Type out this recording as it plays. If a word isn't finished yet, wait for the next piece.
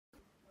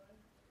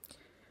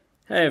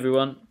Hey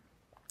everyone,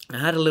 I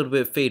had a little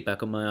bit of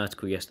feedback on my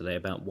article yesterday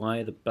about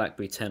why the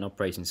BlackBerry 10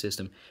 operating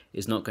system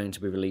is not going to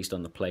be released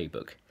on the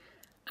playbook.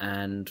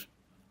 And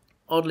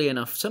oddly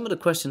enough, some of the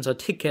questions I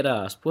did get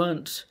asked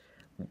weren't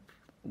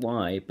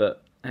why,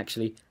 but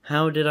actually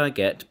how did I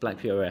get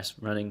BlackBerry OS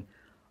running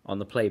on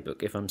the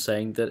playbook if I'm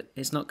saying that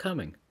it's not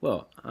coming?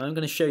 Well, I'm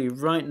going to show you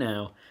right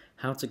now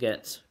how to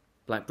get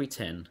BlackBerry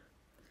 10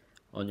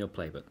 on your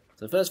playbook.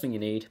 So the first thing you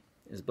need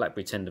is a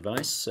BlackBerry 10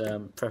 device,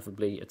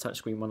 preferably a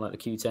touchscreen one like the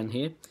Q10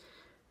 here.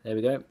 There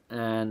we go,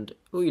 and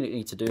all you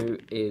need to do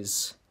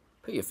is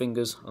put your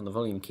fingers on the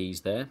volume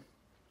keys there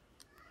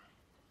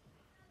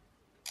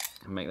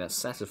and make that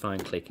satisfying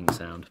clicking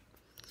sound.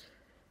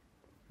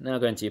 Now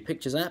go into your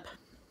Pictures app,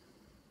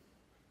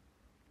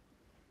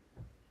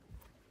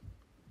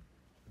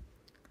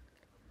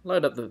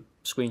 load up the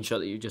screenshot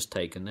that you've just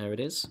taken, there it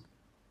is,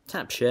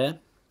 tap Share,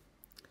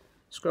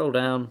 scroll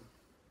down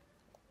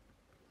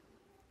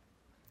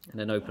and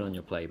then open on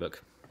your playbook.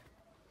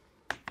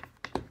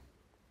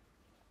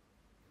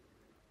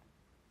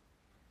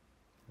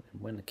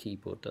 When the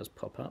keyboard does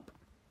pop up,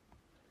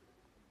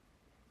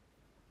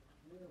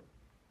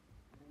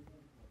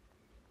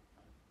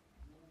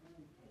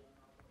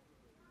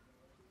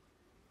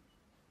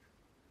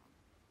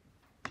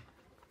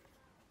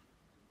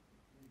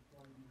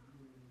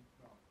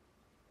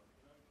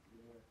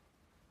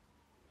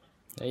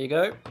 there you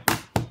go.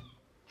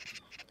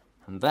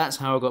 And that's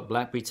how I got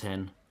BlackBerry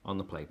 10 on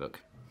the playbook.